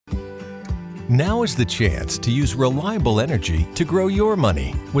Now is the chance to use reliable energy to grow your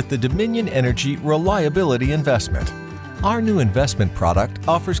money with the Dominion Energy Reliability Investment. Our new investment product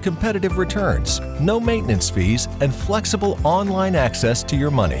offers competitive returns, no maintenance fees, and flexible online access to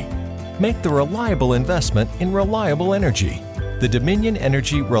your money. Make the reliable investment in reliable energy. The Dominion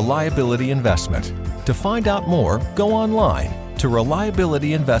Energy Reliability Investment. To find out more, go online to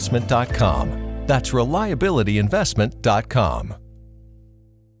reliabilityinvestment.com. That's reliabilityinvestment.com.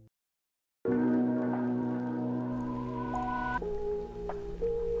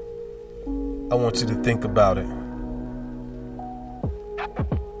 I want you to think about it.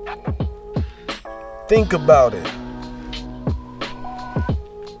 Think about it.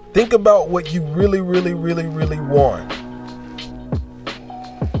 Think about what you really want.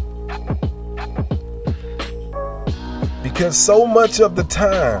 Because so much of the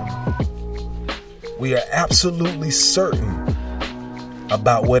time, we are absolutely certain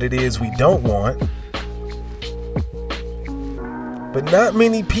about what it is we don't want. But not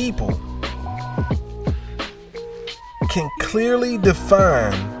many people can clearly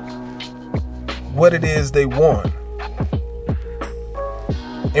define what it is they want.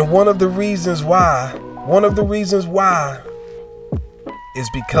 And one of the reasons why is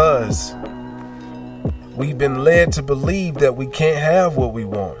because we've been led to believe that we can't have what we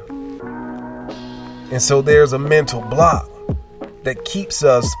want. And so there's a mental block that keeps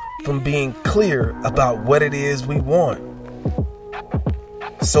us from being clear about what it is we want.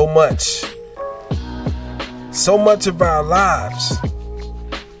 So much of our lives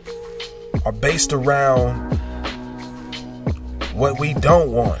are based around what we don't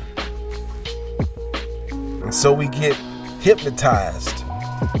want. And so we get hypnotized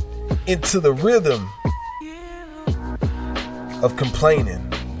into the rhythm of complaining.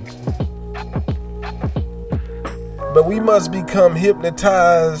 But we must become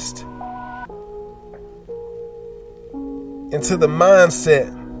hypnotized into the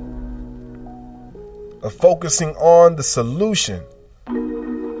mindset of focusing on the solution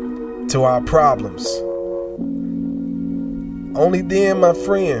to our problems. Only then, my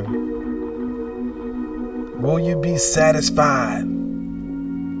friend, will you be satisfied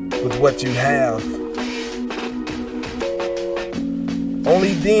with what you have.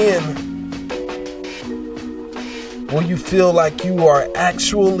 Only then will you feel like you are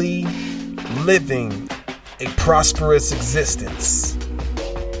actually living a prosperous existence.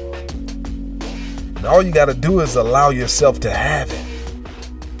 And all you got to do is allow yourself to have it.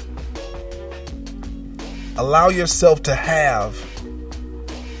 Allow yourself to have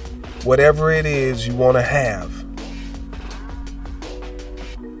whatever it is you want to have.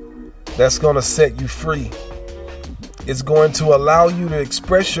 That's going to set you free. It's going to allow you to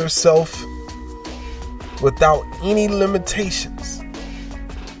express yourself without any limitations,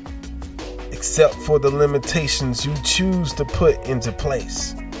 except for the limitations you choose to put into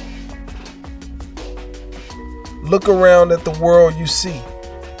place. Look around at the world you see.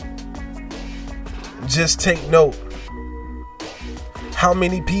 Just take note. How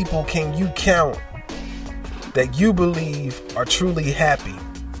many people can you count that you believe are truly happy?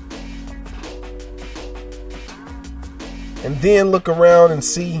 And then look around and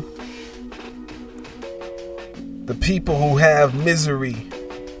see the people who have misery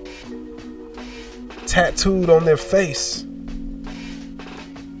tattooed on their face.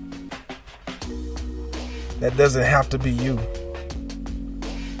 That doesn't have to be you.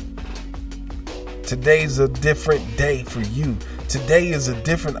 Today's a different day for you. Today is a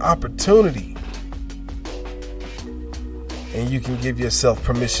different opportunity. And you can give yourself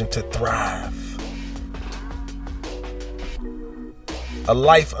permission to thrive. A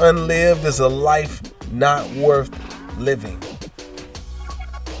life unlived is a life not worth living.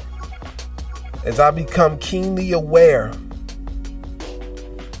 As I become keenly aware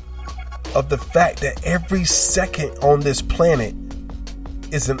of the fact that every second on this planet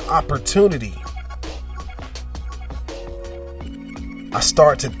is an opportunity, I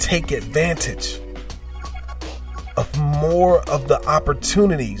start to take advantage of more of the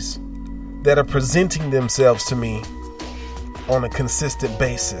opportunities that are presenting themselves to me on a consistent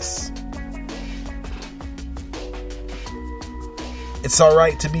basis. It's all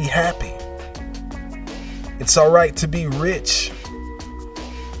right to be happy. It's all right to be rich.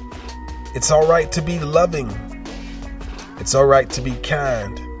 It's all right to be loving. It's all right to be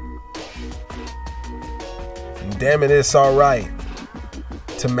kind. And damn it, it's all right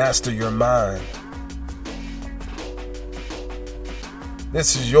to master your mind.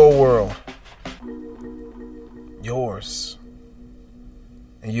 This is your world. Yours.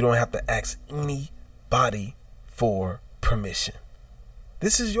 And you don't have to ask anybody for permission.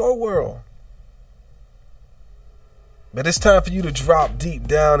 This is your world. But it's time for you to drop deep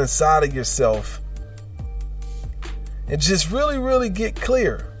down inside of yourself and just really, really get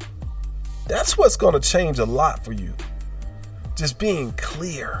clear. That's what's going to change a lot for you. Just being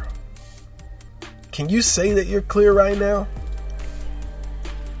clear. Can you say that you're clear right now?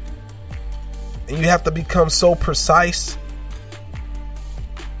 And you have to become so precise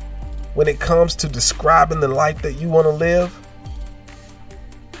when it comes to describing the life that you want to live,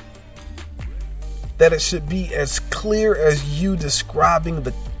 that it should be as clear as you describing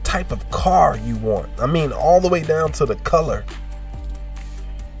the type of car you want. I mean, all the way down to the color.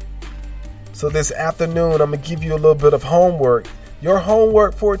 So this afternoon, I'm going to give you a little bit of homework. Your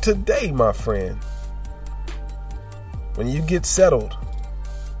homework for today, my friend. When you get settled,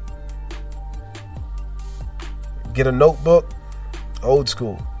 get a notebook, old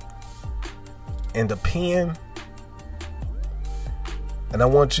school, and a pen. And I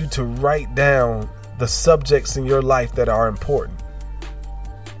want you to write down the subjects in your life that are important.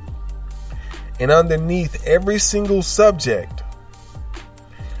 And underneath every single subject,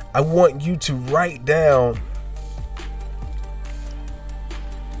 I want you to write down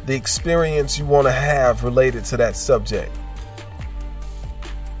the experience you want to have related to that subject.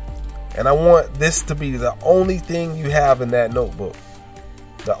 And I want this to be the only thing you have in that notebook.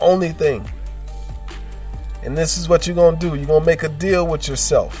 The only thing. And this is what you're going to do. You're going to make a deal with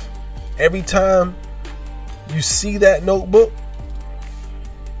yourself. Every time you see that notebook,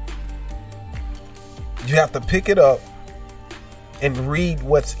 you have to pick it up and read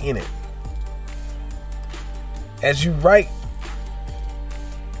what's in it. As you write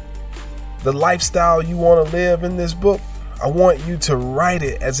the lifestyle you want to live in this book, I want you to write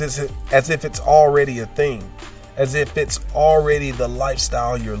it as if it's already a thing, as if it's already the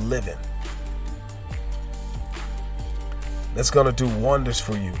lifestyle you're living. That's going to do wonders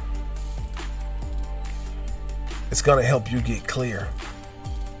for you. It's going to help you get clear.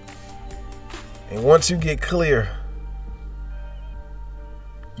 And once you get clear,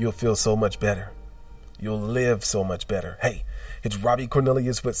 you'll feel so much better. You'll live so much better. Hey, it's Robbie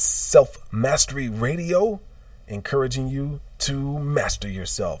Cornelius with Self Mastery Radio, encouraging you to master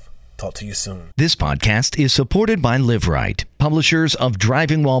yourself. Talk to you soon. This podcast is supported by Live Right, publishers of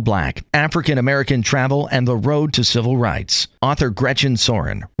Driving While Black, African American Travel, and The Road to Civil Rights. Author Gretchen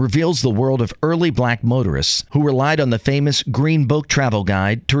Soren reveals the world of early black motorists who relied on the famous Green Book travel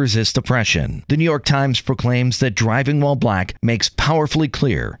guide to resist oppression. The New York Times proclaims that Driving While Black makes powerfully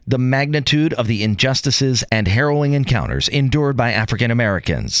clear the magnitude of the injustices and harrowing encounters endured by African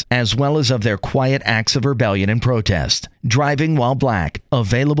Americans, as well as of their quiet acts of rebellion and protest. Driving While Black,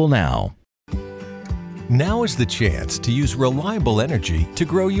 available now. Now is the chance to use reliable energy to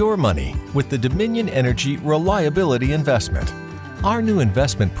grow your money with the Dominion Energy Reliability Investment. Our new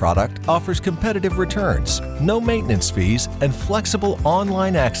investment product offers competitive returns, no maintenance fees, and flexible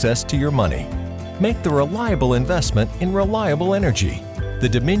online access to your money. Make the reliable investment in reliable energy. The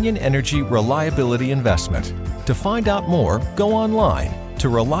Dominion Energy Reliability Investment. To find out more, go online to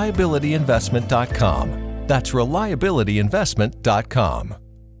reliabilityinvestment.com. That's reliabilityinvestment.com.